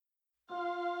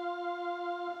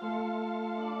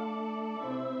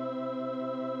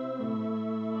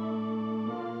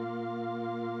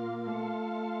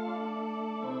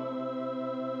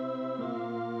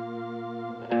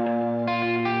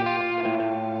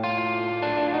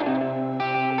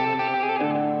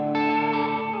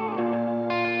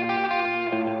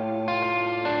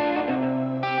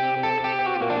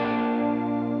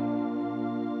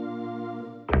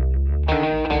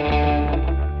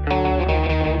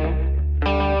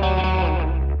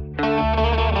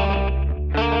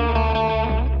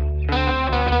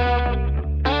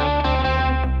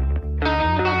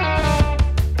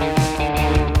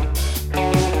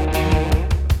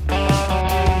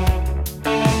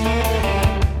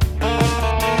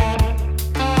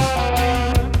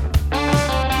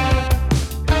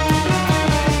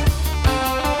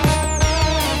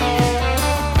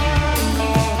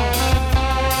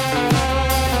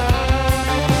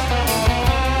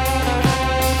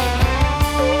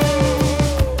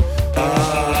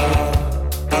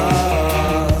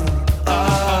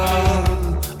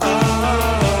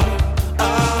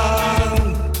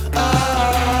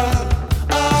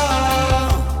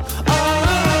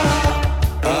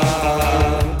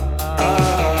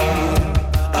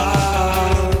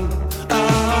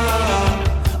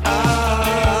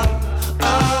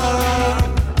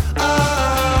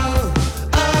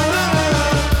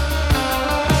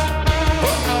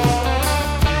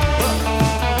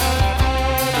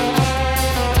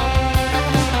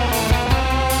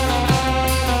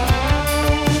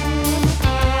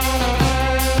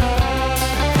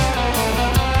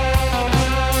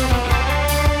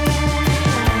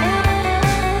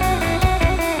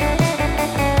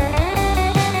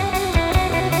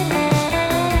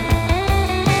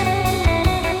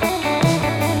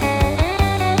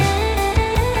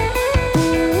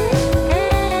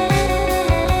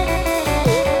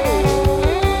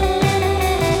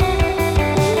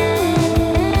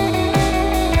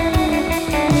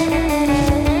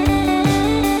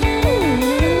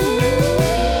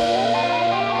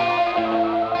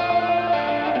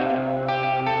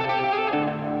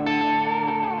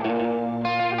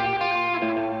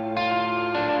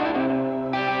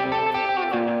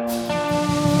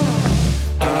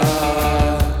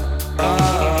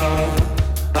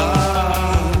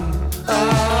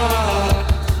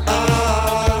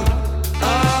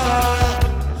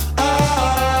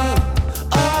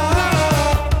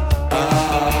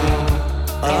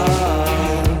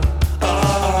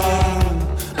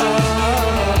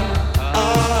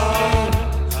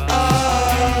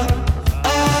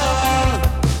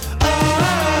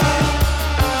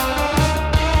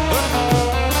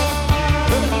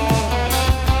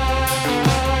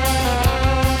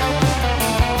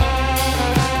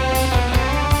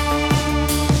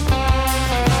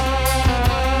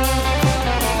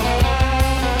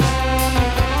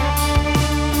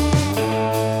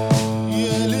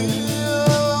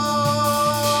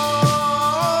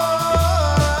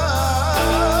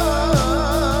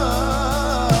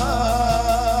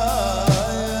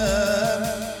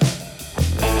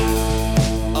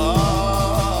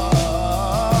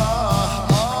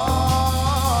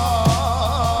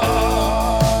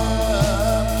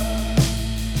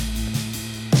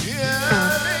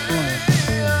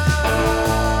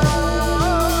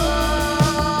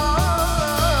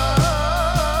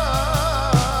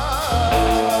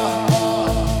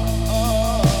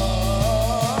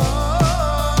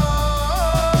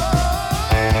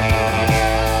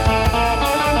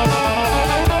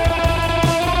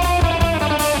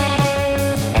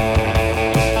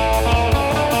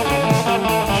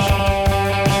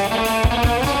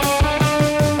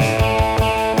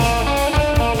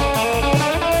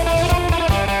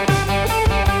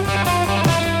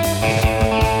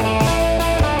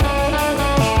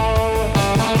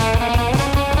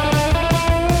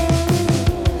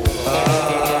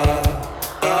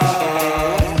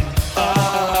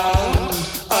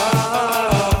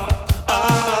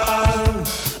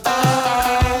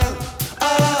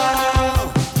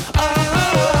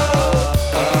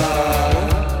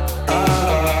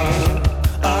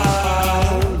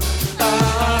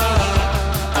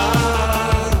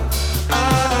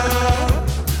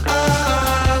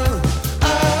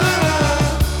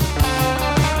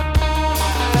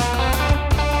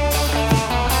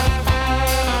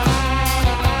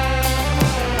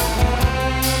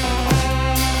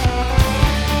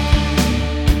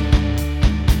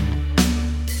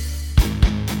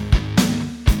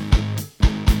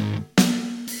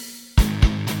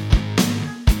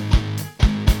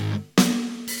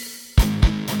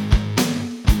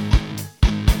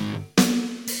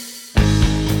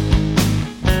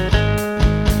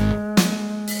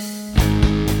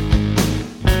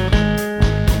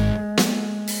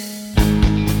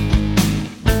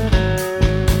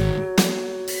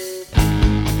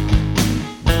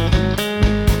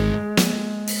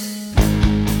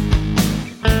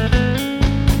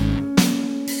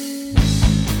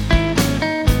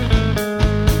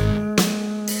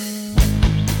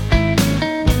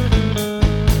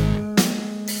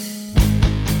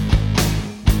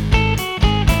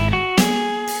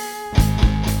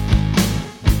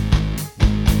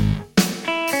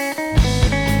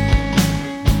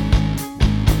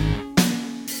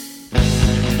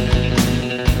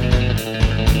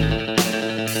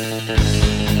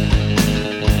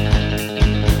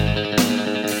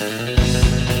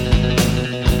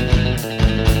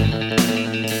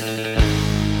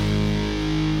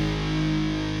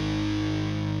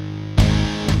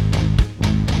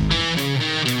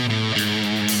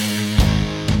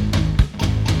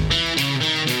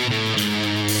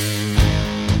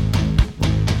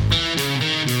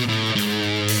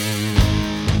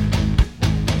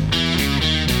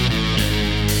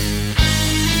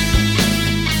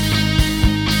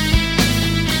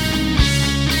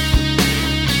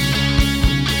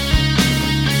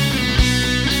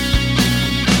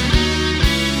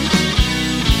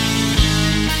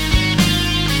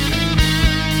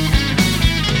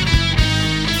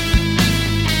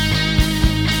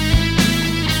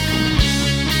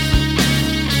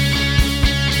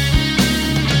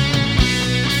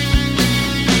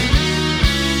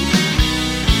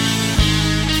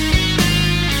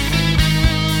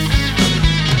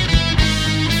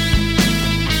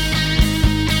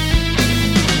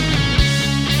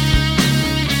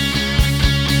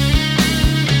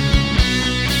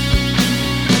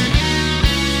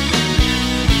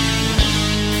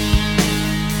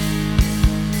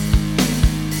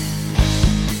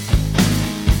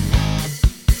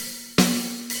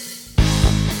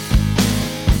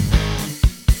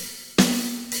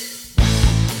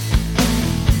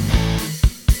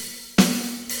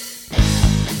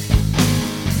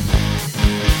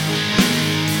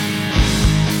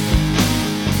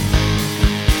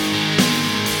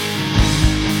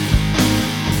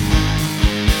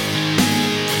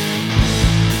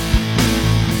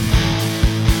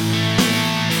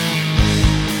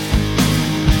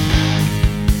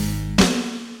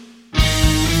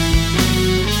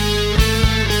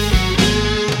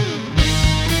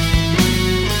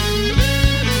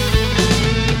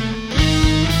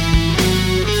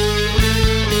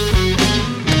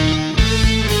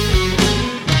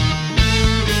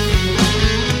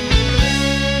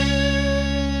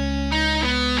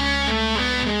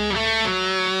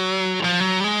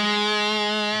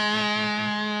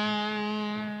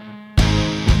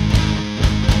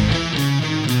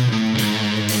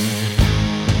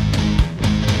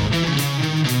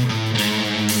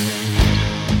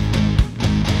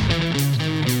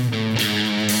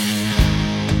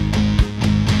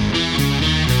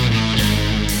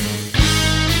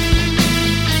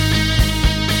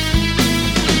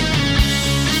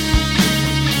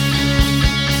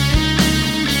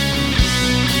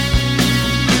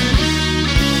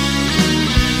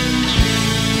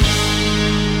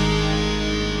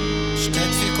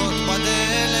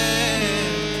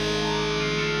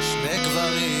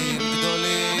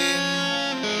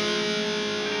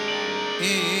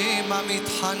אמא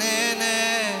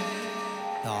מתחננת,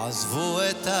 עזבו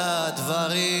את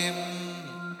הדברים.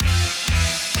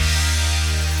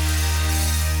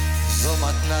 זו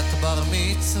מתנת בר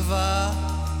מצווה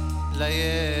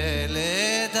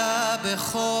לילד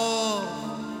הבכור.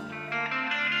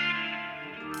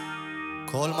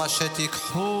 כל מה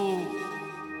שתיקחו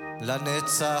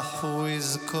לנצח הוא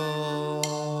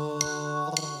יזכור.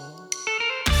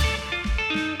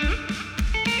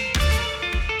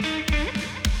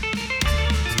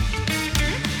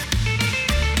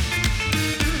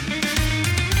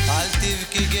 אל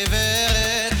תבכי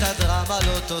גברת, הדרמה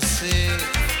לא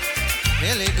תוסיף,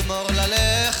 מלגמור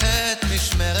ללכת,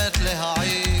 משמרת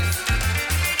להעיף.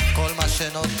 כל מה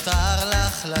שנותר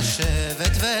לך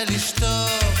לשבת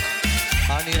ולשתוק,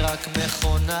 אני רק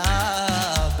מכונה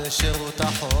בשירות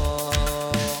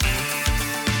החוק.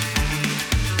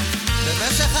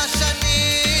 במשך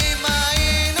השנים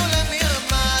היינו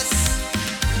למרמס,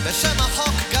 בשם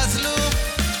החוק גזלו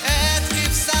את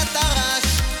כבשת הרש.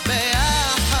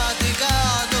 ביחד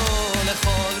הגענו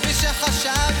לכל מי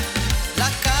שחשב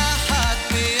לקחת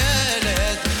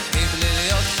מילד מבלי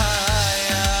להיות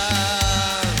חייב.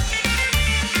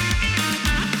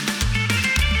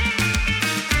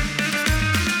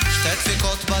 שתי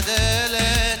דפיקות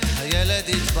בדלת, הילד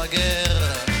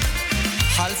התבגר.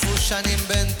 חלפו שנים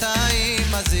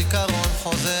בינתיים, הזיכרון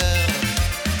חוזר,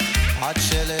 עד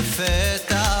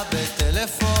שלפתע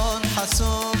בטלפון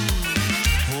חסום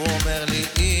הוא אומר לי,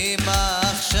 אמא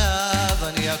עכשיו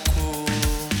אני אקום.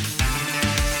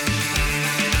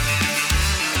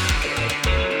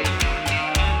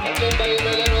 אתם באים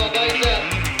אלינו הביתה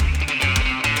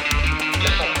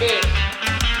לחפש,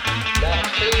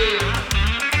 להכיל,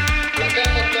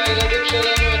 לקחת מהילדים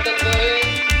שלנו את הדברים.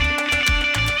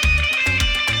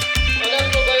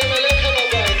 אנחנו באים אליכם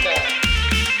הביתה,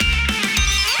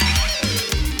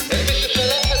 אין מי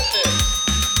ששלח אתכם.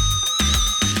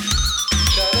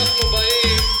 כשאנחנו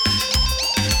באים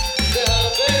זה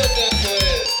הרבה יותר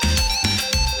כואב,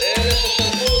 לאלה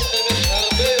ששלחו אתכם יש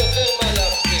הרבה יותר מה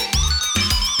להפסיד.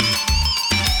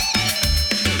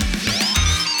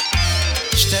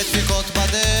 שתי דפיקות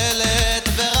בדלת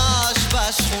ורעש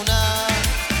בשכונה,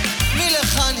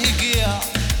 מלכאן הגיע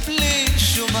בלי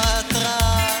שום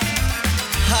התראה.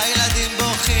 הילדים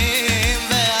בוכים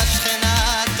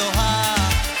והשכנה תוהה,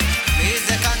 מי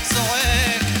זה כאן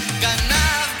צועק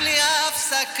גנב בלי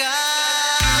הפסקה.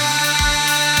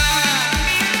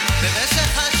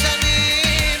 במשך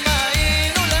השנים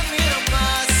היינו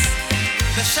למרמס,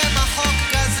 בשם החוק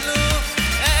גזלו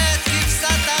את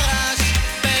כבשת הרש.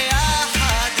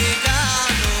 ביחד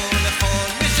הגענו לכל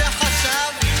מי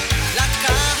שחשב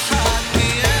לקחת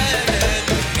מילד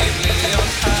מבלי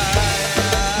להיות חייב.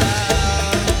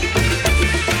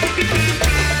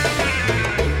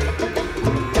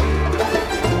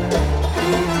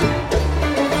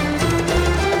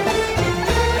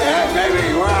 Hey, baby,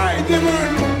 why?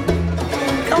 Demon!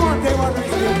 Come on, Demon,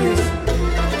 please.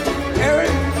 Hey,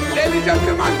 ladies and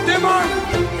gentlemen, Demon!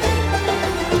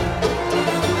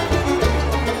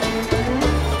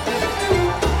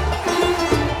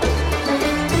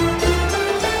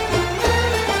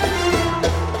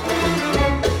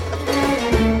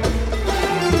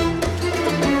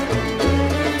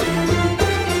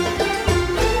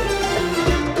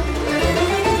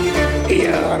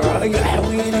 يا رايح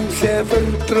وين مسافر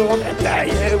تروح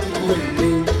تعيا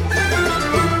وتولي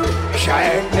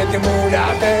شعل ندم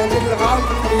والعباد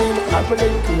الغافلين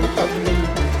قبلك وقبلي.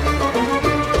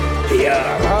 يا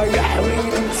رايح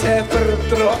وين مسافر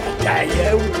تروح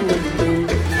تعيا وتولي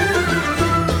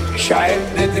شعل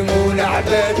ندم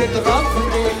والعباد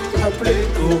الغافلين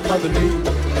قبلك وقبلي.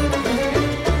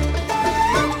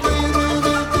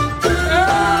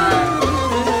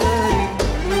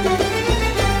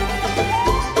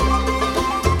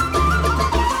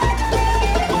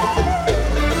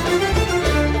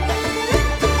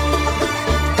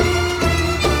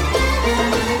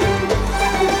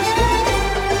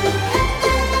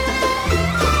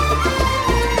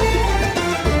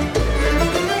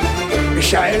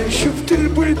 شعل شفت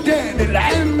البلدان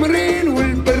العمرين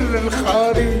والبر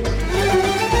الخاري،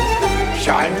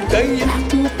 شعل ضيح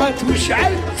طوقات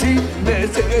وشعل زيت ما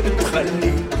زال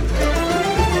تخلي.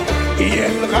 يا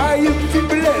الغايب في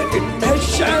بلاد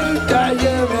الشعل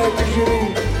تعيا ما تجري،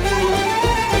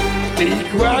 تيك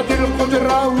وعد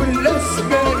القدرة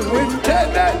والأسمان وانت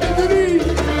ما تدري.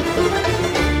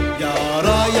 يا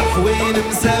رايح وين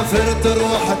مسافر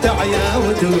تروح تعيا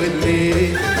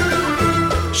وتولي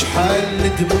شحال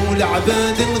ندموا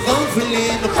العباد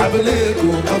الغافلين قبلك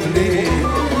وقبلي.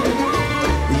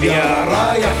 يا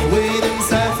رايح وين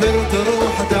مسافر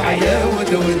تروح تعيا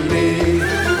وتولي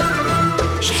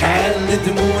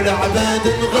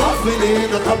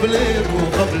قبلك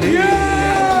وقبلي.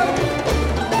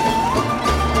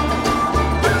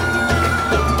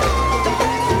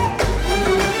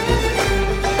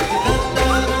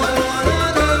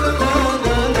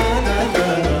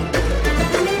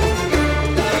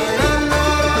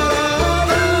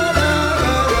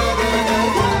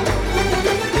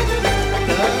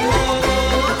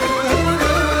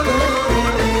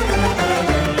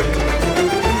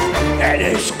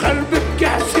 علاش قلبك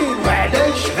كعسين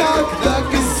وعلاش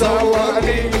هكذاك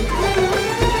الصواري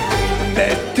ما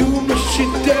تدومش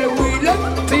الداوي لا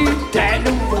تطيب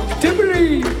تعلم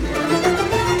وتبري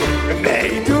ما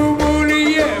يدوموا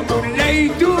الايام ولا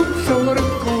يدوم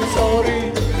صورك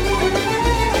وصوري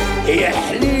يا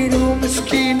حليل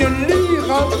ومسكين اللي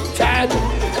غطعت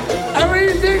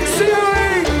اريدك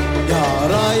سوي يا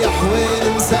رايح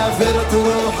وين مسافر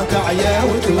تروح تعيا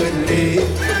وتولي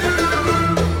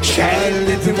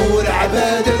شعل تمور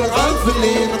عباد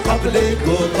الغافلين قبلك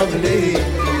وقبلي.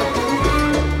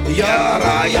 يا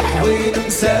رايح وين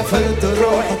مسافر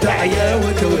تروح تعيا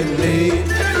وتولي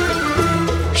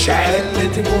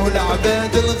شعل تمور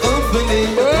عباد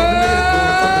الغافلين قبلك وقبلي.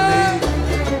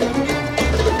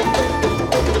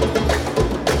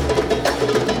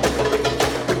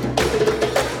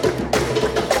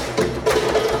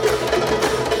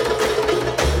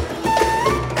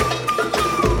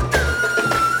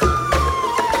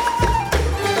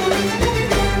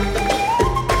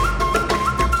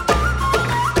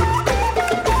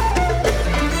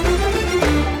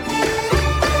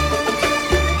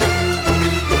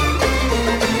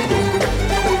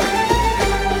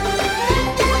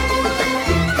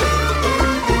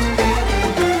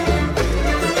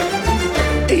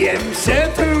 يا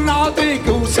مسافر نعطيك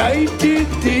وسعيد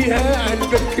تديها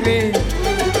عالبكري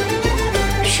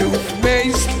شوف ما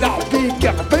يصلح بيك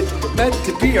قبل ما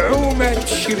تبيع وما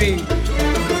تشري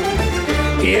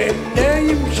يا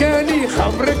نايم جاني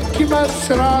خمرك كيما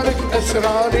اسرارك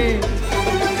اسراري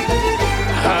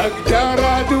هكذا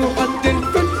رادو قد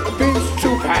الفل بين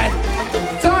السبحان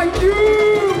ثانك يو.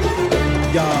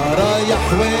 يا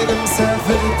رايح وين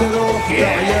مسافر تروح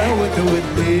تعيا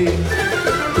وتولي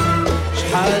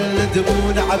شحال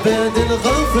دمون عباد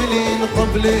الغافلين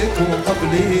قبلك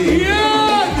وقبلي.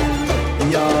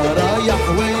 يا رايح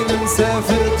وين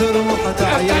مسافر تروح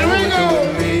تعيا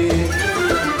وتولي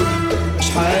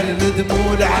شحال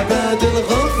دمون عباد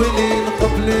الغافلين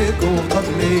قبلك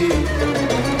وقبلي.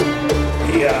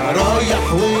 يا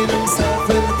رايح وين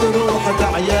مسافر تروح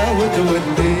تعيا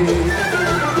وتولي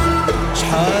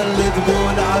شحال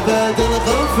دمون عباد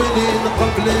الغافلين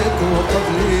قبلك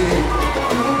وقبلي.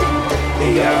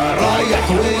 يا رايح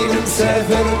وين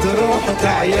مسافر تروح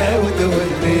تعيا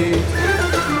وتولي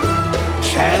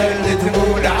شحال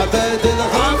دمون عباد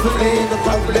الغافلين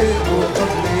قبلك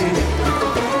وقبلي.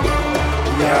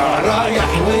 يا رايح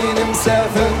وين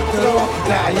مسافر تروح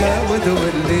تعيا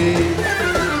وتولي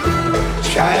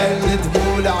شحال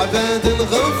دمون عباد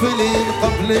الغافلين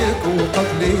قبلك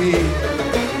وقبلي.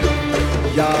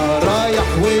 يا رايح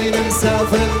وين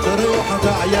مسافر تروح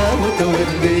تعيا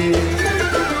وتولي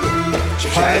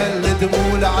شحال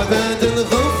دموع عباد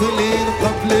الغافلين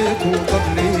قبلك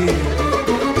وقبلي.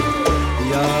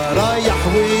 يا رايح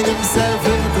وين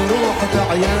مسافر تروح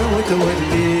تعيا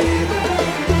وتولي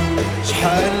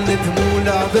شحال دموع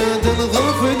عباد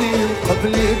الغافلين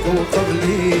قبلك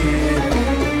وقبلي.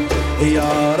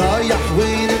 يا رايح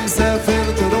وين مسافر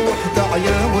تروح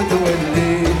تعيا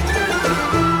وتولي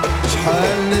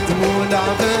شحال دموع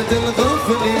عباد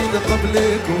الغافلين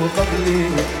قبلك وقبلي.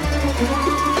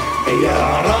 يا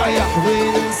رايح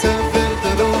وين مسافر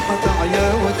تروح تعيا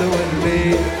وتولي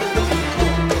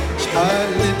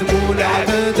شحال دموع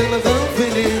عباد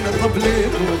الغافلين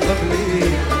قبلك وقبلي.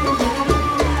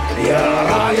 يا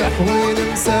رايح وين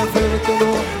مسافر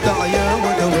تروح تعيا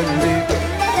وتولي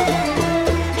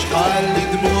شحال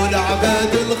دموع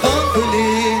عباد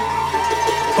الغافلين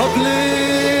قبلك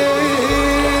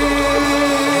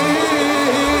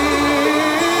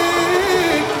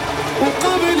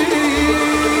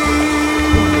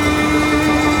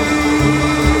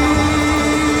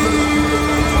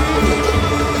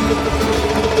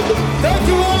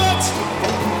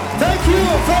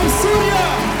from Syria,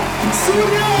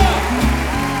 Syria.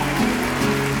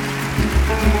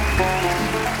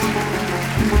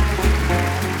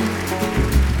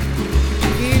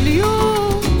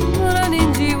 اليوم راني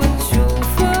نجي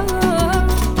ونشوفك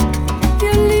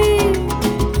ياللي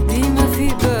ديما في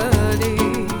بالي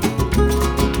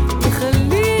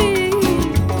نخليك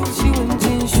نمشي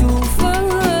ونجي نشوفك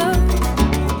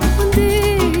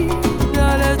وندير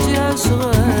على جهة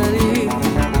شغالي.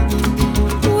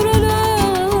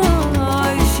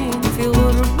 عايشين في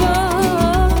غربة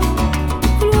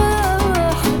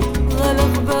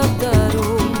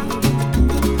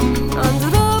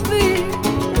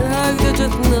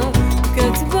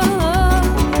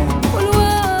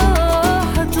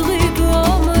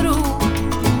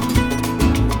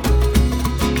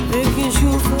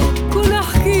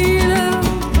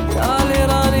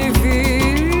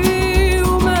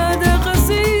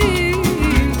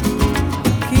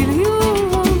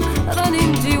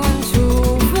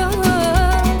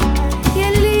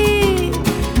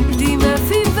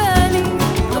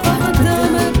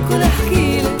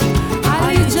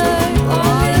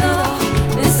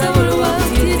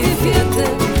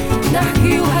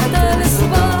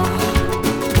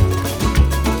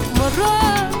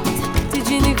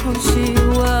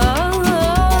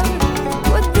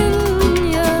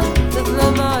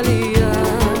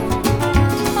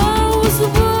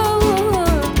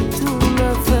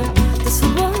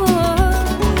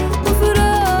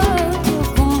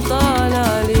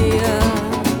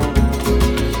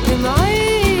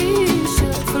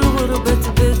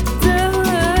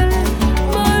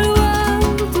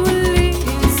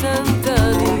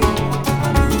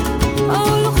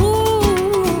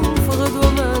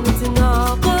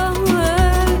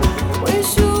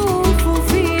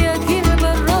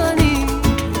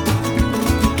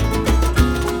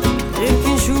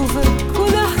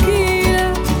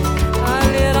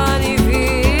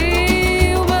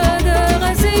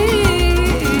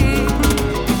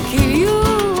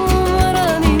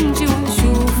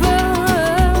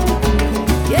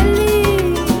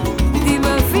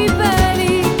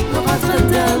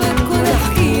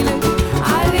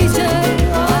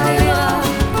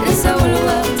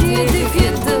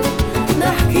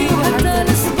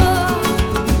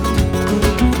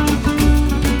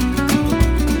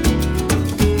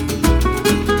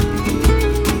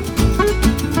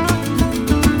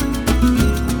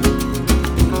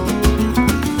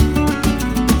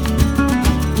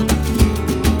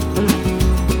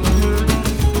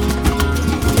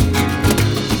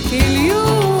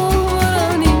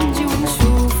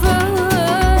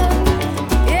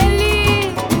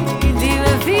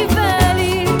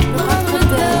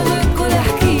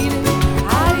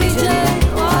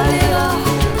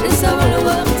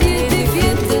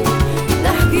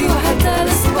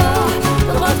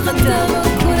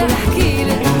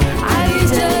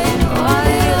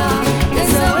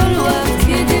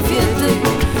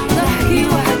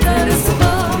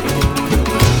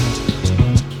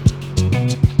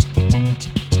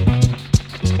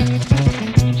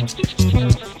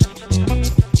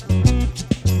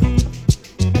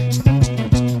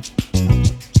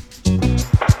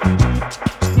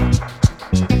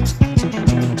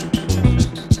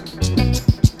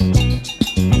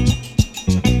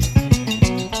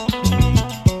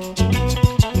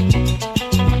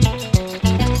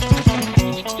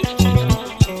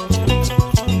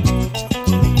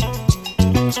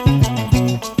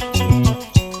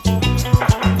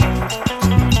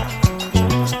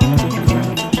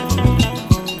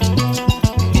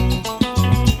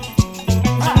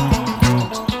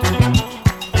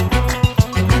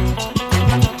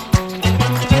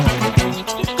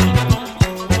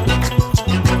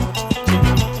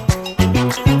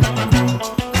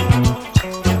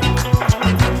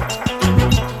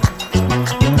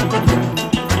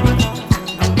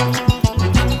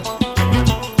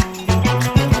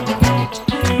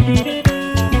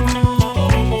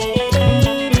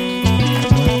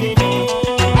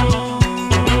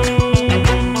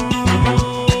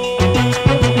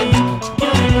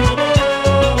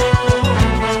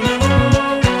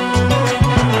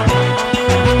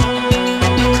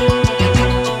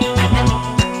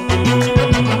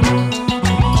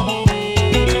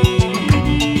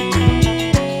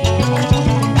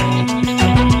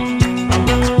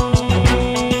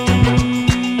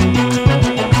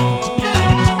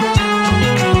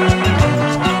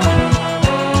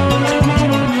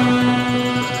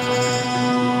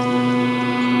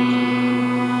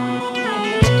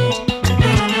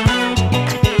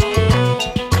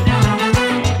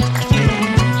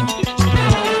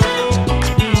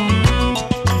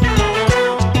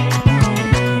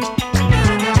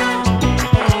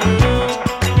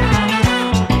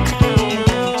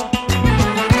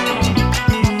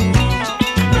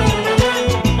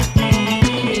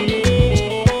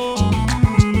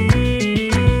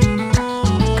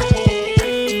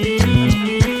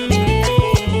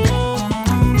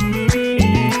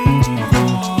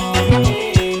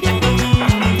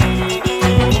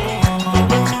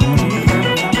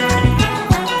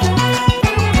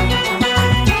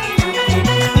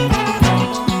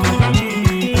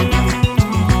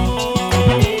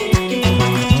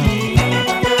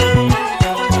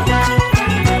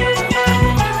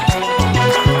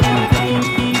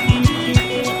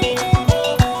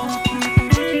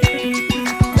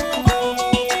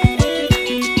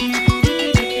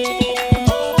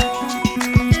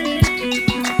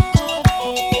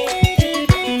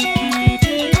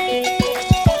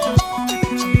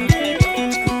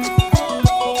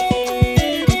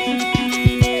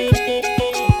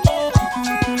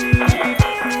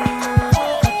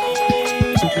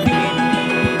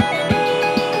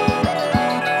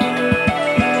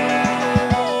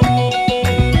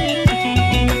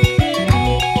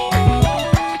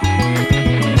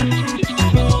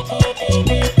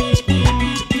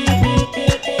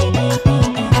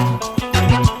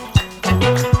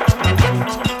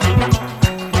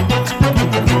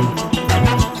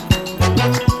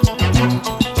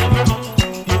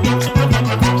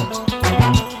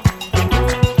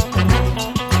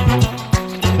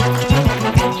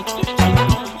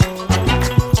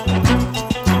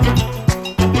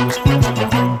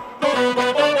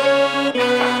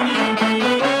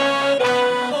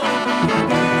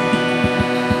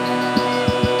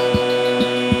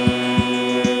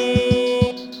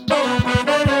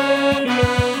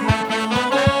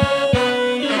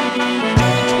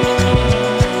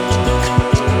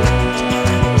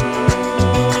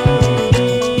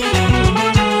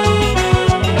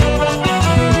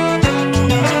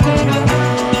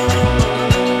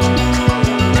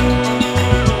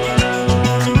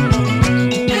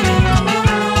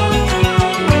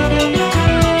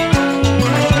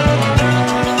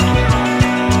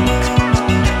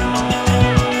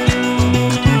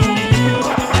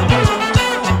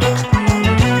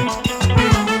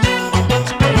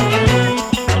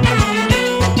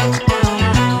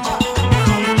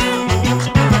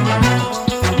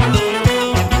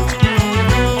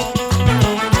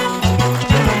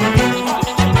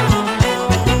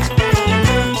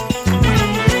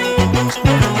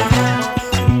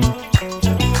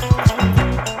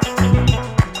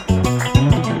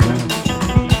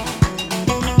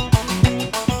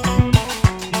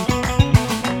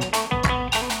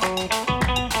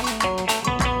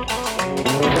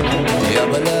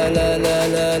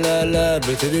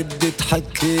بترد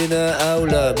تحكينا أو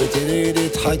لا بتريد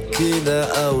تحكينا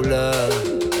أو لا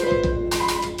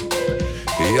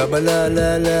يابا لا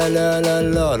لا لا لا لا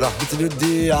لا راح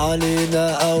بتردي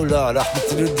علينا أو لا راح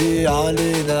بتردي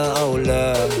علينا أو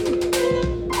لا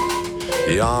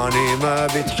يعني ما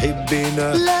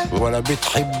بتحبينا ولا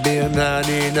بتحبينا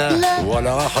نينا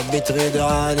ولا راح بترد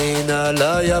علينا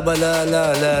لا يابا لا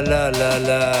لا لا لا لا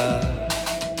لا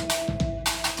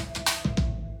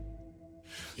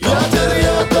يا طير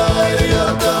يا طاير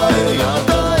يا طاير يا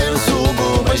طاير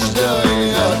سوقه مش داير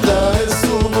يا طاير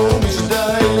سوقه مش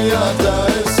داير يا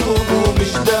طاير سوقه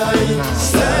مش داير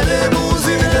سالم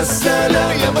وزين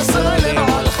السلام يا مسالم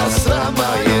على الخسرة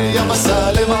مايل يا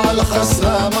مسالم على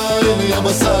الخسرة مايل يا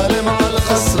مسالم على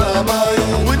الخسرة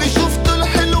مايل ودي شفت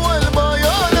الحلوة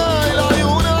البيانة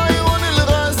العيون عيون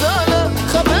الغزالة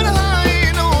خبرها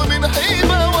عينه من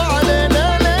حيبة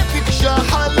وعلينا لا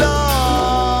تكشح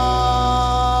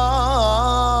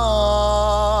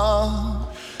الله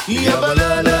يا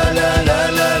بلا لا لا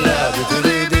لا لا لا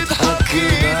بتريد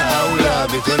تحكينا أو لا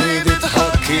بتريد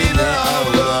تحكينا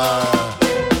أو لا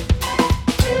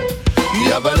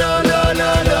يا بلا لا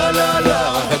لا لا لا لا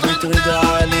أحد بتريد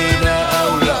علينا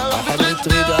أو لا أحد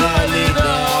بتريد علينا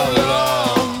أو لا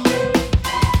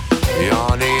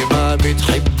يعني ما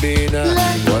بتحبينا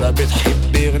ولا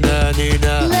بتحبي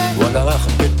غنانينا ولا راح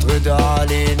بتريد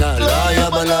علينا لا يا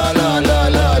بلا لا لا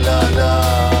لا لا لا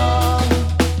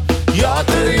يا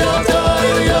طير يا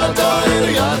طاير يا طاير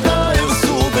يا طاير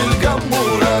صوب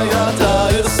القمورة يا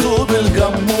طاير صوب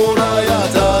القمورة يا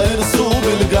طاير صوب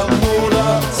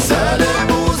القمورة سالم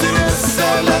وزين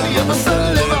السلام يا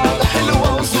بسلم على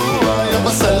الحلوة وزورة يا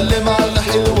بسلم على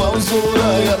الحلوة وزورة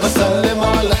يا بسلم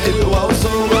على الحلوة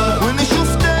وزورة وإني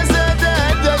شفتها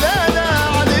زادت دلالة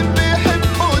على اللي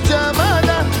بيحبوا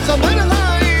جمالها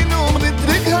خبرها عينه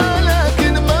بنتركها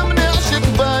لكن ما بنعشق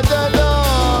بدلها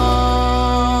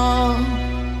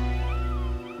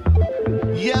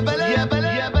يا بلا يا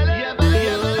بلا يا بلا يا بلا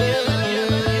يا بلا يا بلا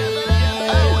يا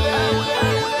بلا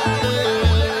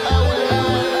أولى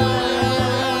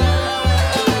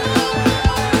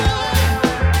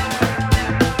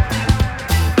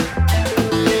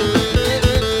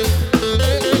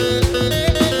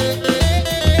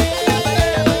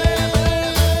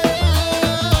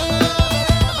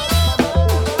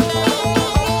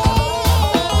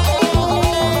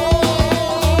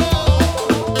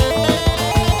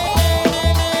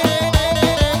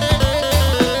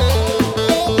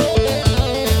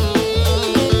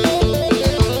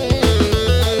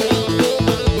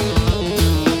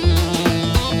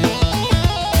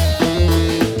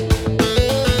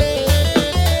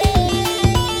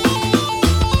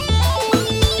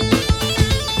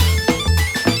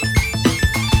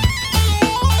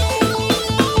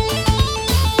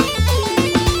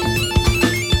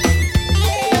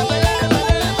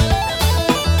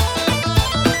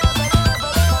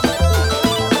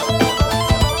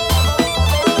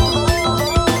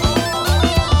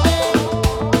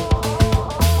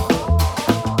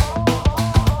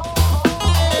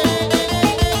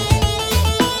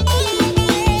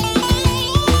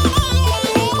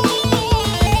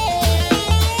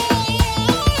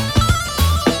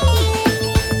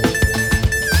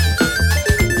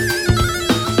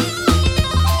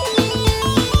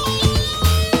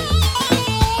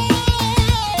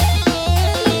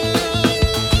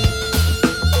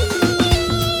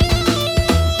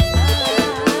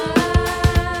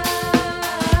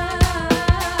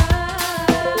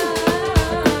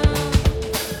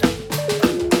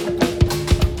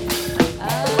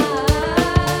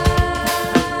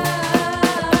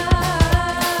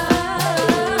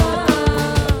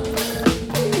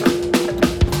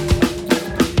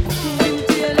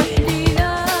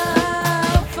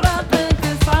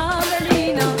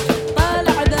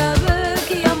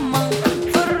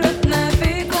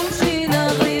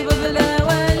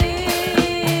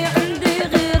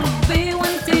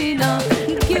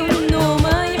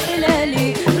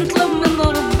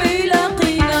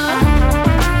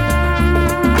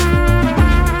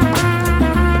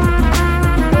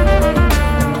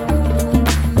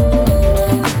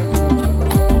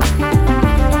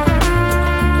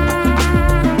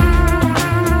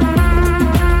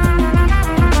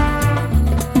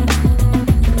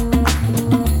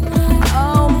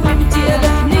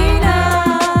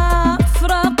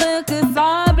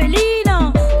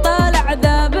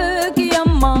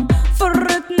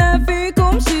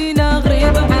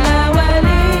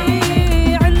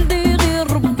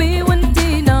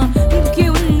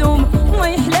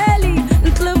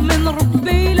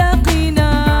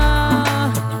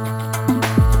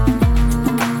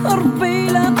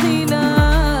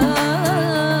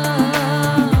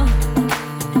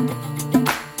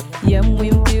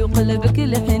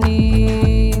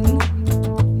سنين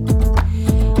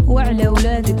وعلى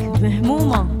أولادك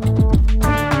مهمومة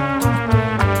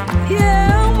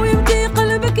يا أمي يبكي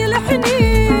قلبك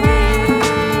الحنين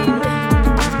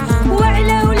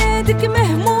وعلى أولادك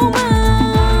مهمومة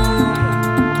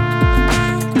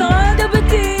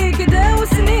تغاضبتي كدا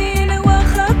وسنين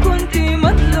واخا كنتي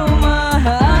مظلومة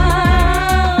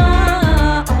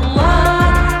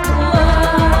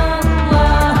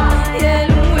يا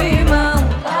المويمة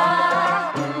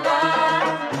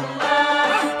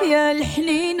يا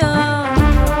الحنينة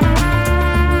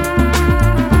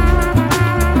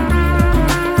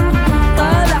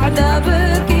طالع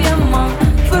دابك يما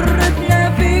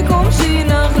فرتنا فيكم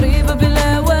شينا غريب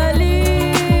بلا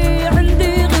والي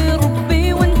عندي غير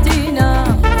ربي وانتينا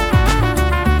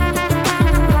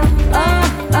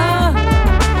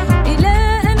إلى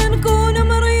أن نكون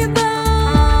مريضة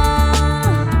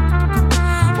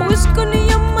وشكون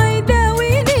يما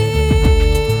يداويني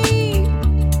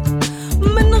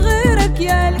من غيرك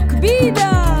يا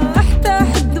الكبيدة حتى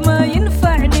حد ما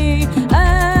ينفعني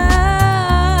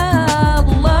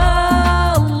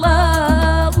الله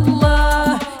الله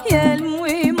الله يا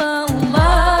المويمة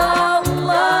الله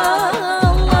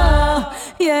الله الله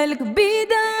يا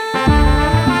الكبيدة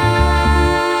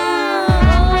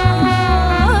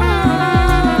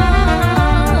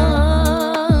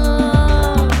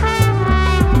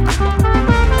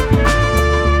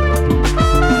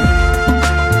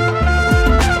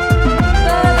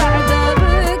طالع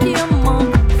دابك يما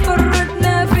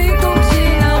فرتنا فيكم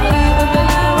شينا غريب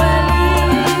بلا ولي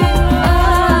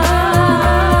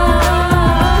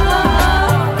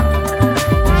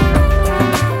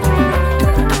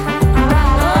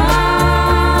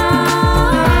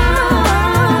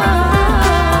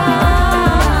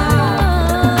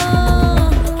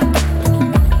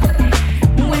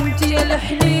وانت يا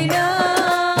الحنينة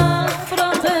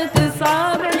فرقت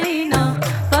صعب علينا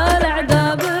طالع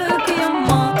دابك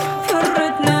يما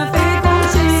فرتنا فيكم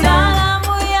شينا سلام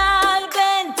ويا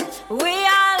البنت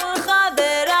ويا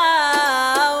الخضراوة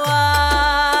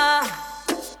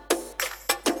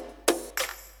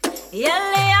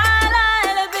يلي على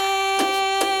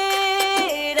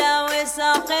البيرة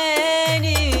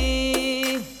وساقيني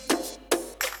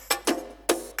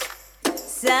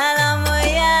سلام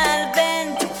ويا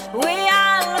البنت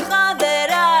ويا الخضراوة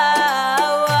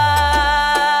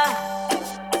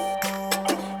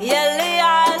يلي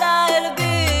على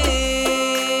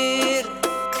البير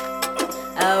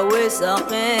أو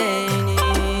ساقيني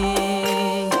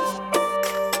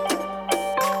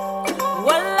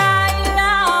والله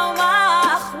لا ما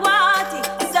أخواتي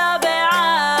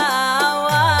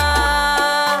سبعاوة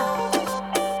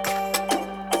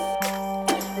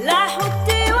لا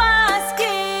حطي واسكيخ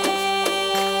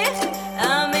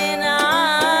أمين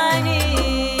عاني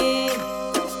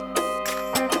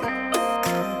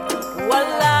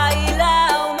والله لا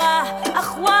ما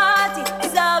أخواتي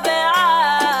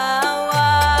سبعاوة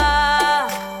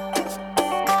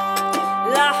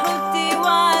لا حطي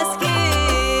واسكيخ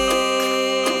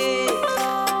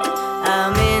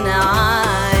أمين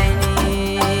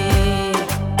عيني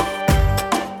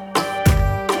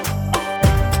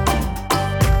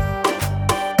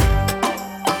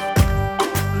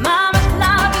ما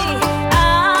مطلبي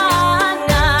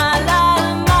أنا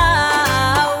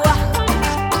للموح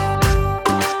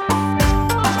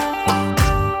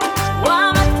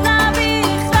ومطلبي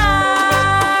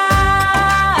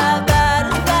خبر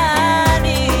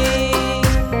ثاني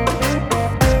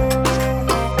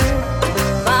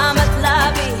ما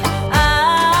مطلبي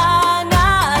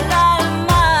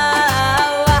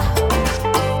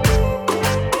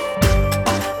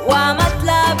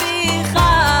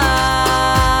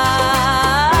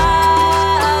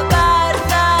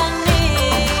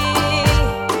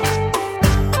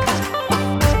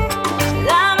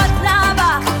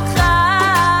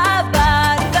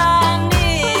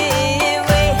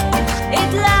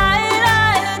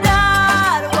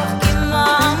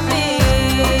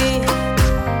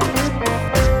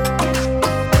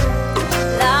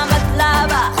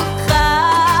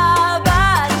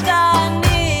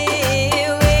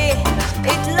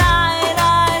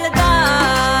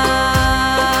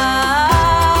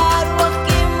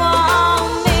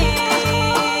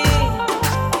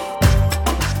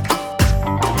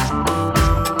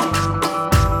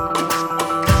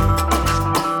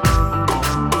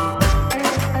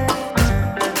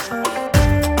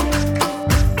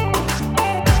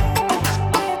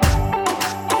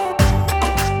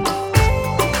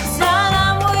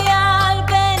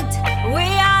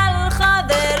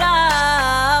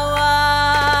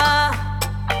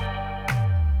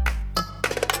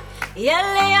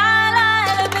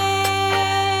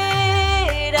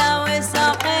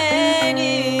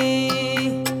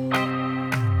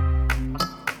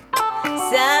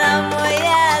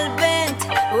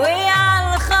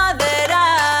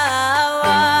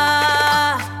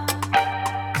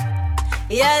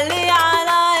يلي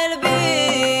على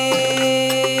البير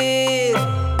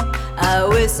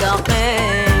وسقيني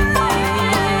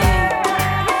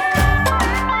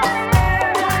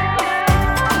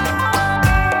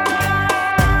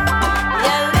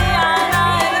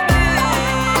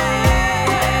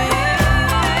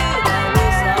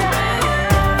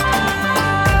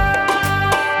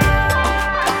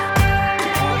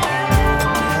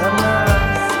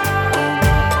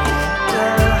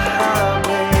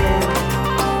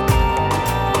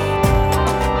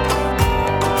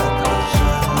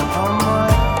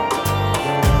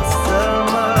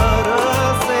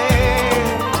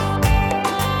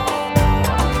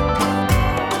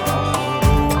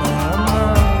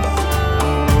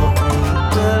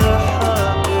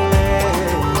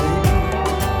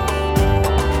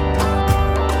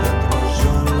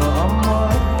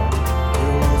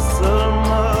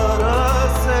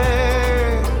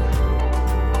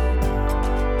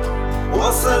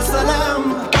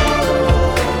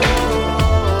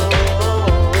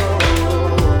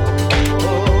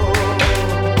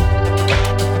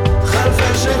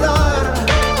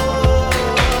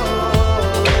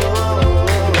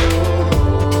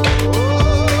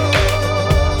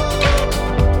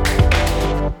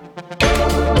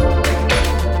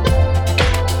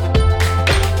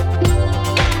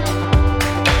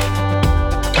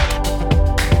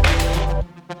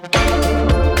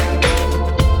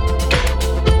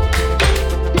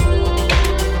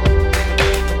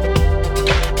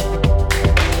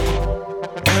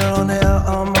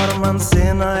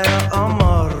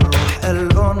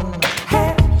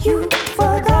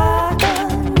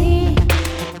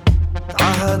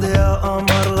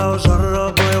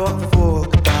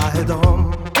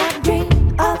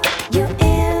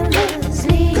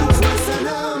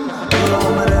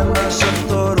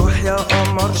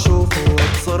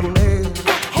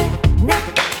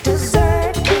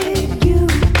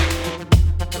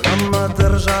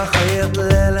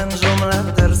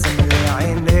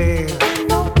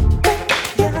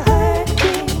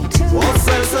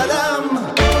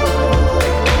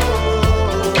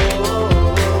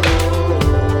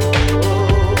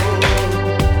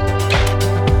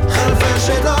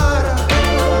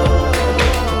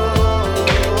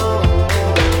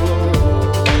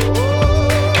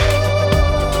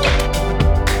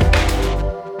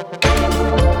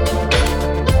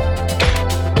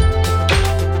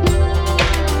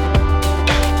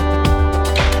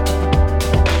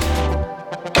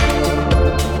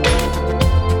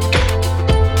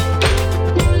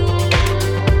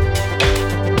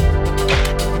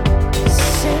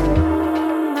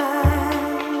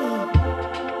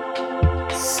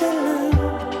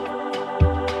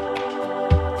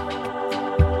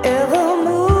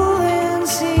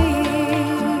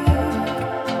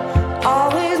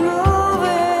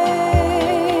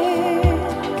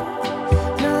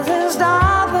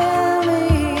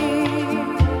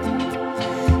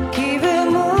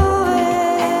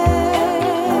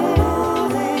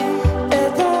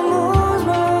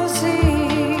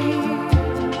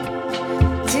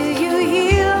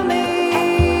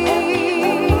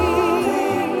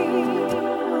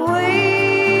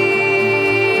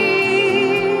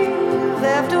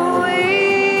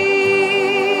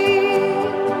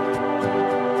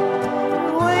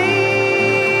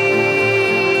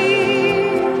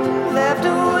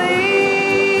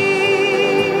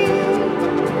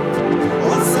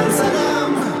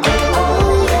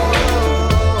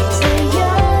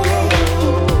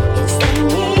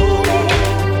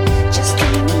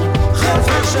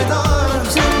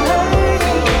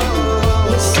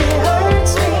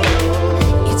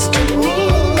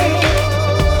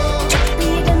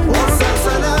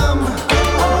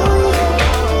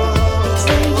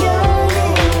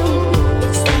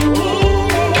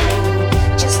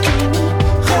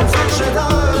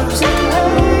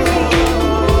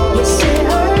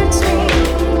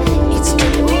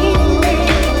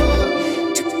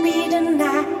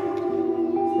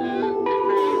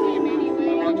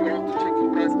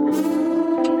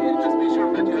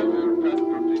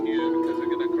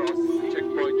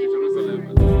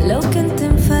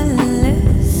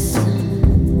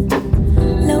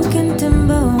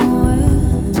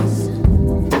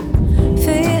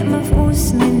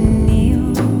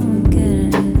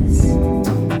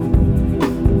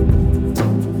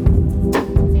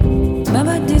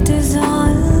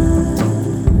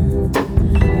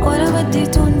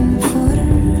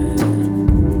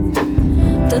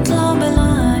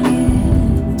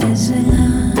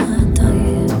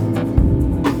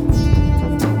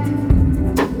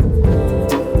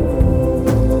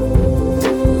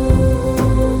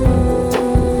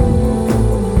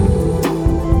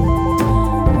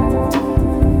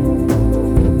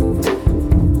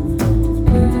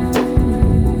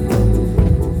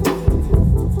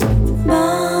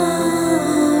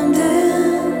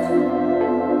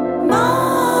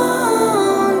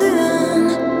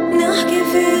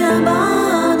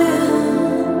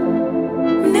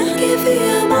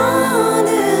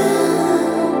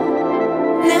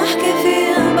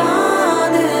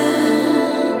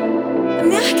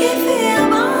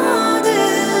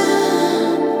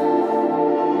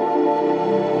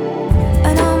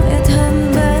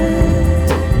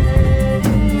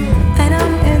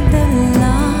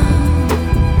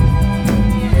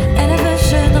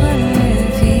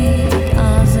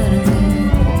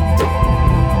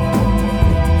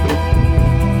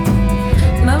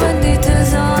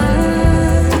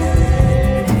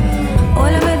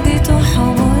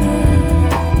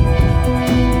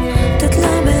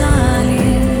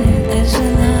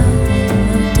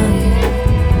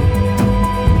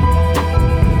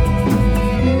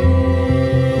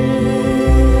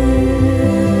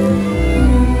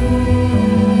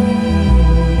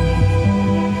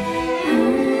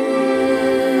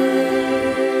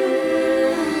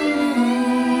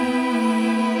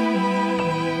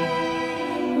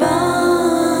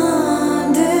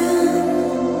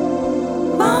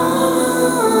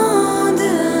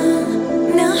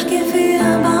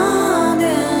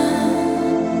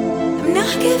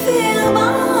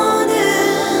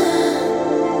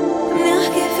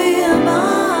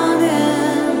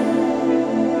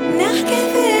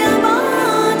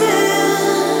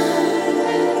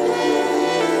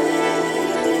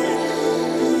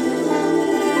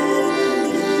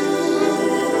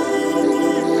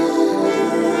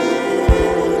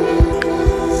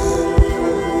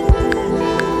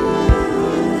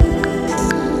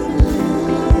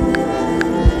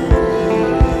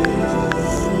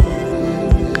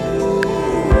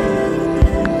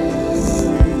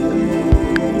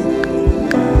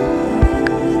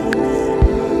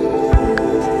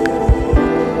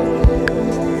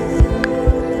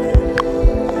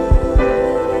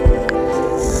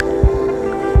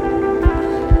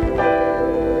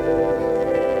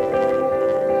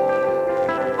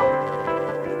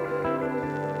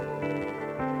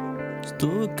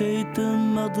كيت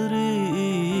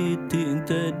مضريتي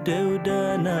انت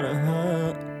الدودة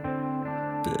نرها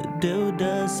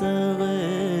الدودة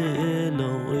صغير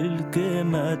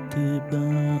الكما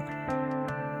تبا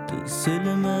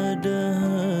تسلم ده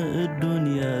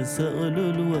الدنيا سغل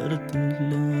الورد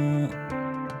الله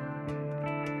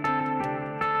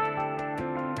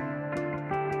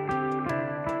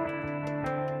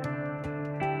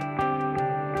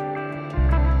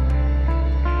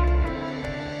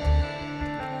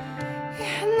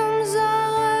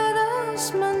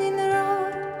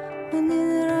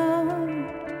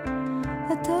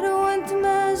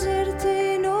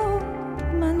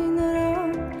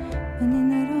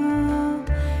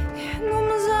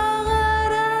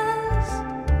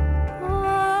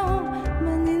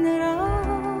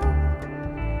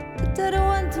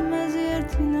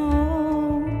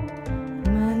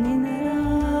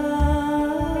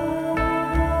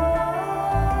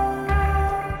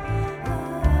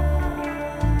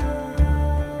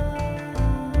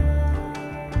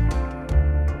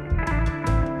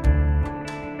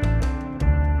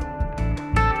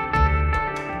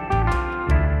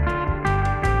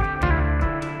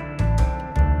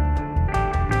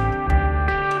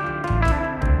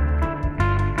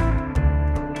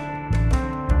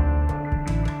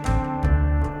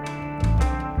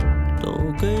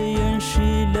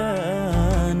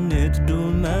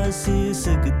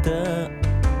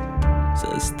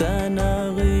سستانا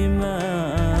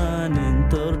غيمان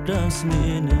انتر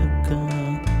جاسمينك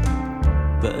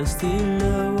باستي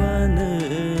لوان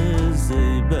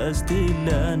زي باستي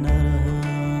لانرها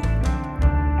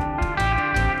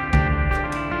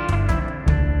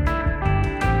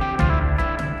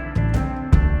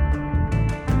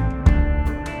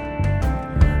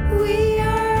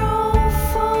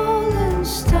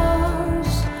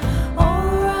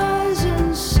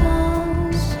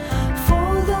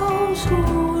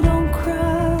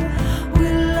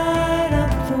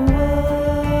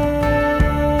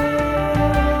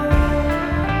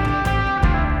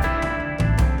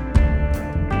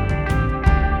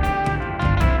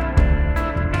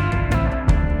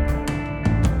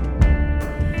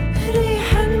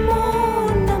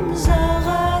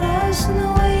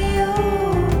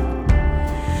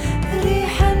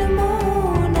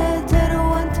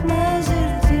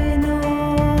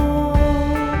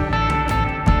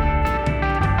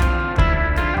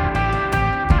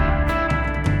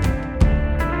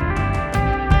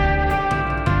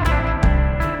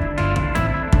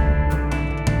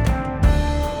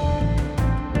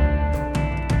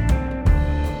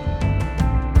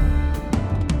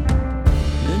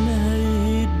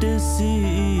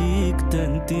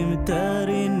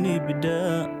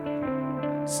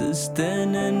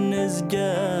سستان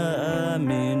النسجة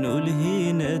من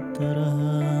الهين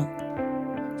ترى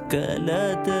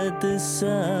كلا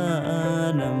تتسالم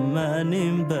ما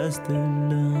نبست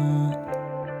الله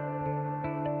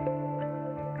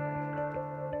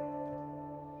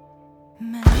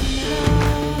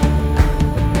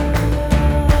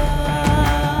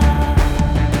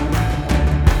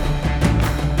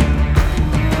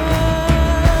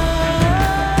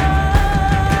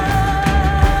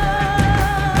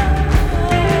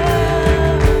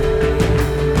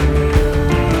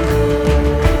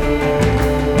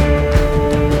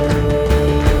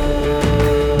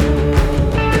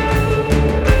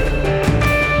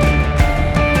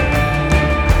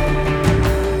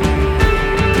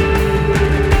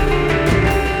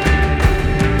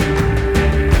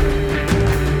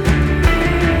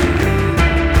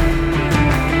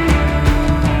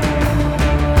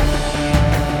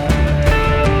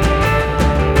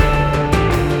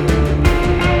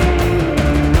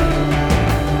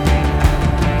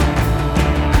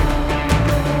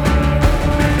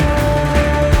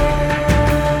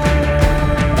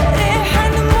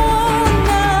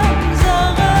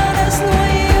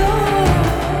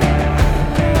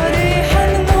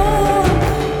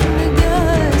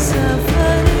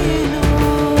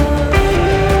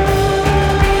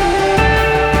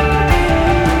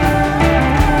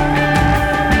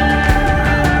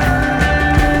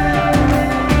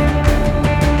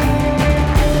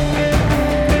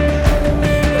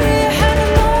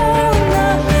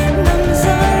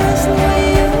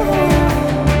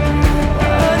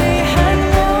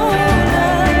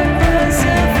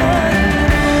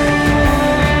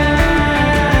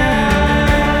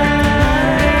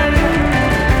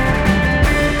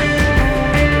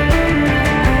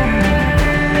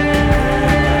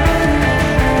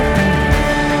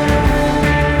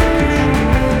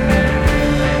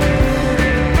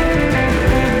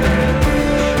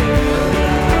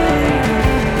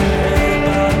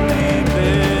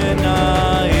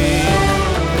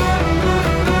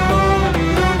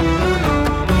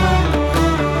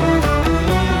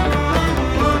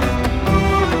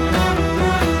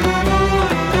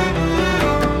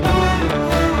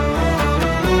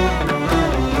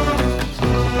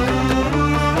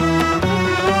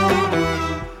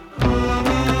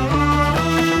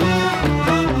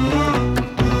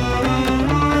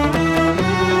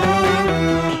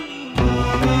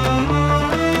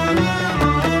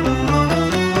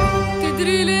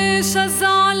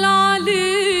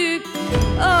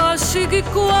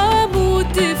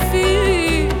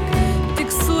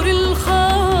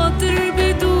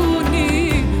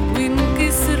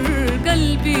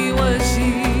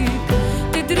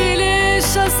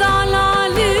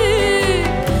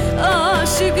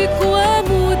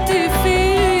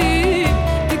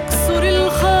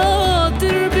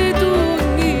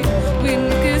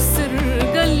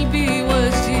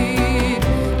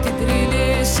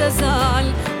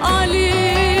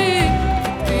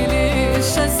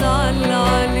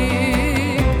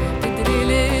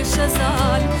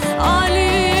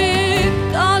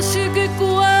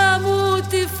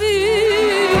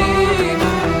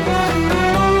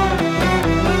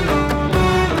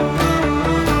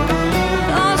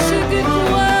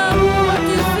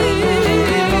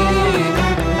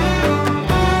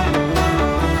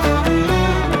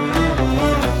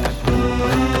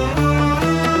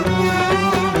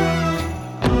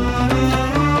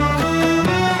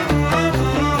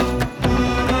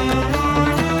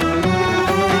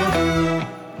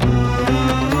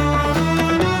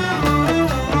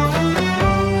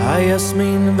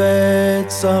היסמין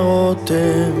ועץ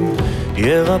הרותם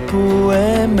ירפאו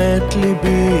אמת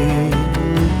ליבי,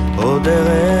 עוד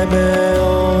אראה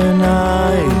באור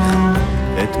עינייך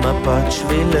את מפת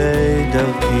שבילי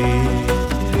דרכי.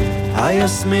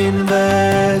 היסמין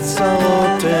ועץ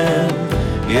הרותם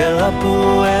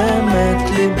ירפאו אמת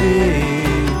ליבי,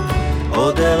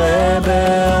 עוד אראה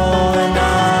באור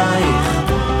עינייך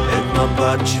את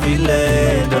מפת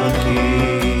שבילי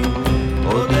דרכי.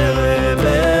 עוד אראה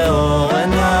באור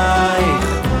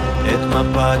עינייך את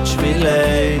מפת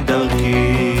שבילי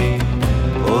דרכי.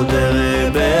 עוד אראה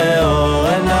באור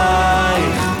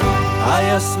עינייך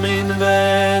היסמין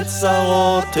ועץ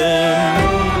הרותם.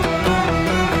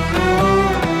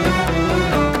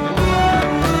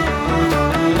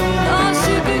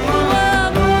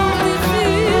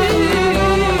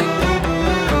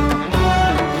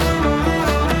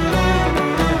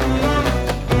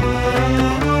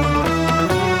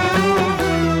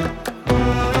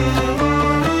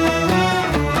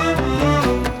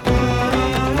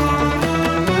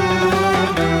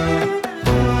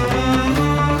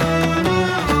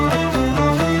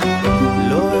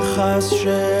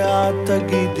 שאת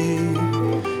תגידי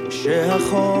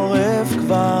שהחורף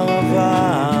כבר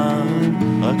עבר,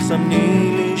 רק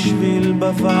סמני לי שביל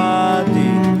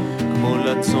בוואדי כמו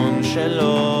לצון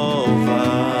שלא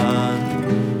עובד.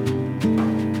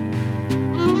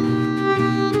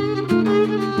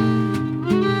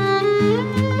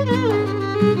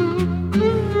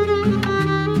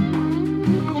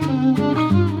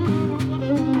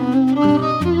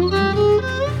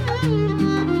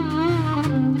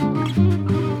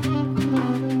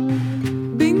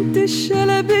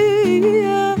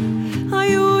 الشلبية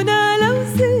عيونها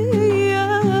لوزية،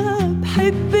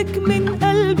 بحبك من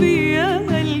قلبي يا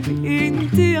قلبي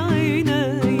انتي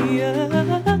عينيا،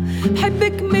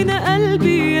 بحبك من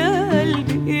قلبي يا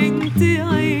قلبي انتي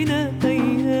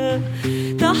عينيا.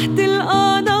 تحت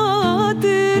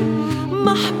القناطر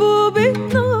محبوبة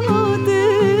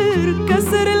ناطر،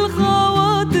 كسر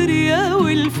الخواطر يا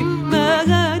ولفي ما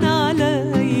غان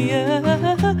عليا،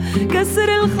 كسر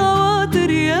الخواطر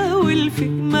يا ولفي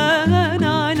ما هان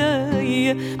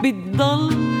عليا. بتضل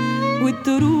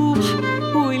وتروح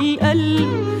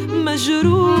والقلب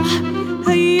مجروح،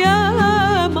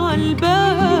 أيام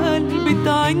عالبال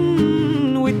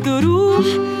بتعن وتروح،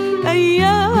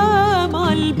 أيام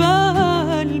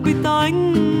عالبال بتعن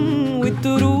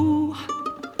وتروح.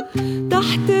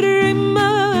 تحت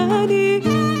الرماني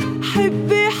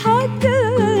حبي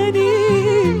حكاني،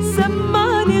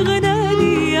 سمعني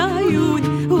غناني يا عيوني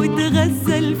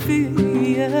وتغزل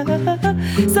فيا،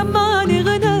 سمعني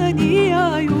غناني يا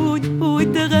عيوني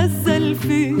وتغزل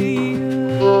فيا.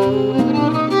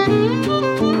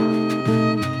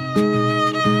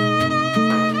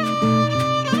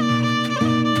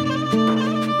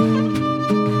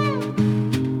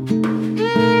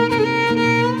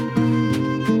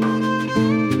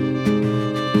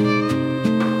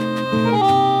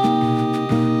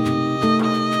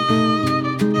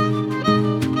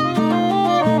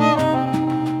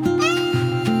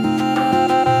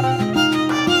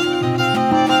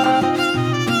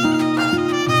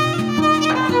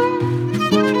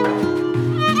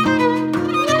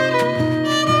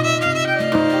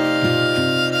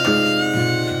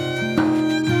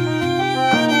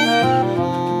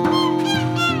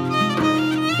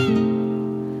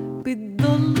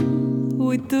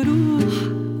 وتروح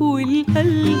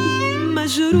والقلب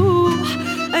مجروح،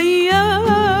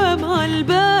 أيام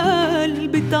عالبال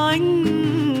بتعن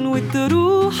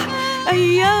وتروح،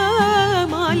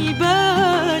 أيام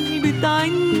عالبال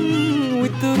بتعن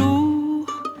وتروح.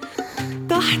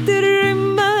 تحت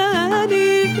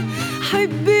الرماني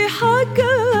حبي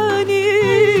حكاني،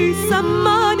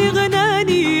 سمعني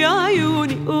غناني يا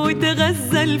عيوني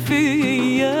وتغزل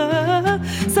فيا،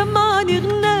 سمعني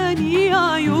غناني يا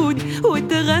عيوني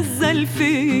وتغزل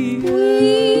فيا.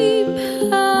 We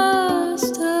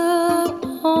passed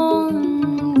upon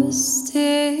the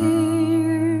stairs,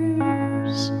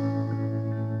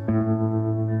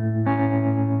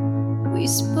 we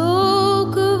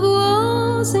spoke of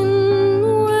was and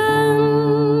when,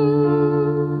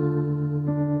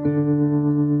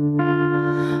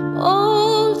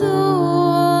 although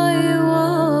I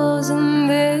wasn't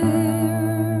there.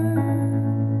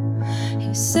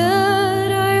 He said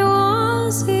I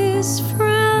was his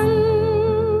friend,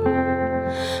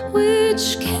 which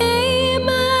came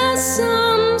as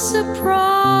some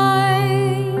surprise.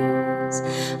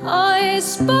 I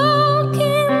spoke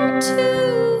into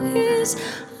his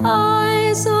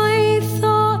eyes, I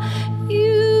thought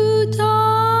you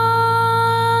died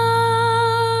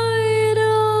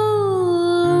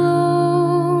alone.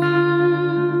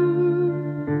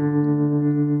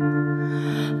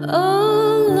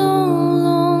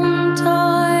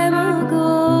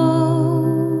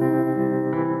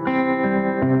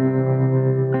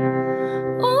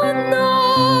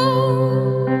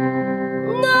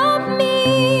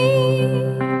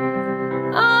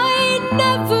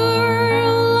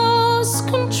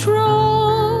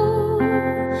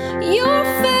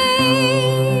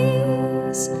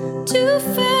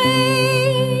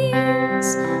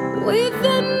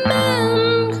 the man.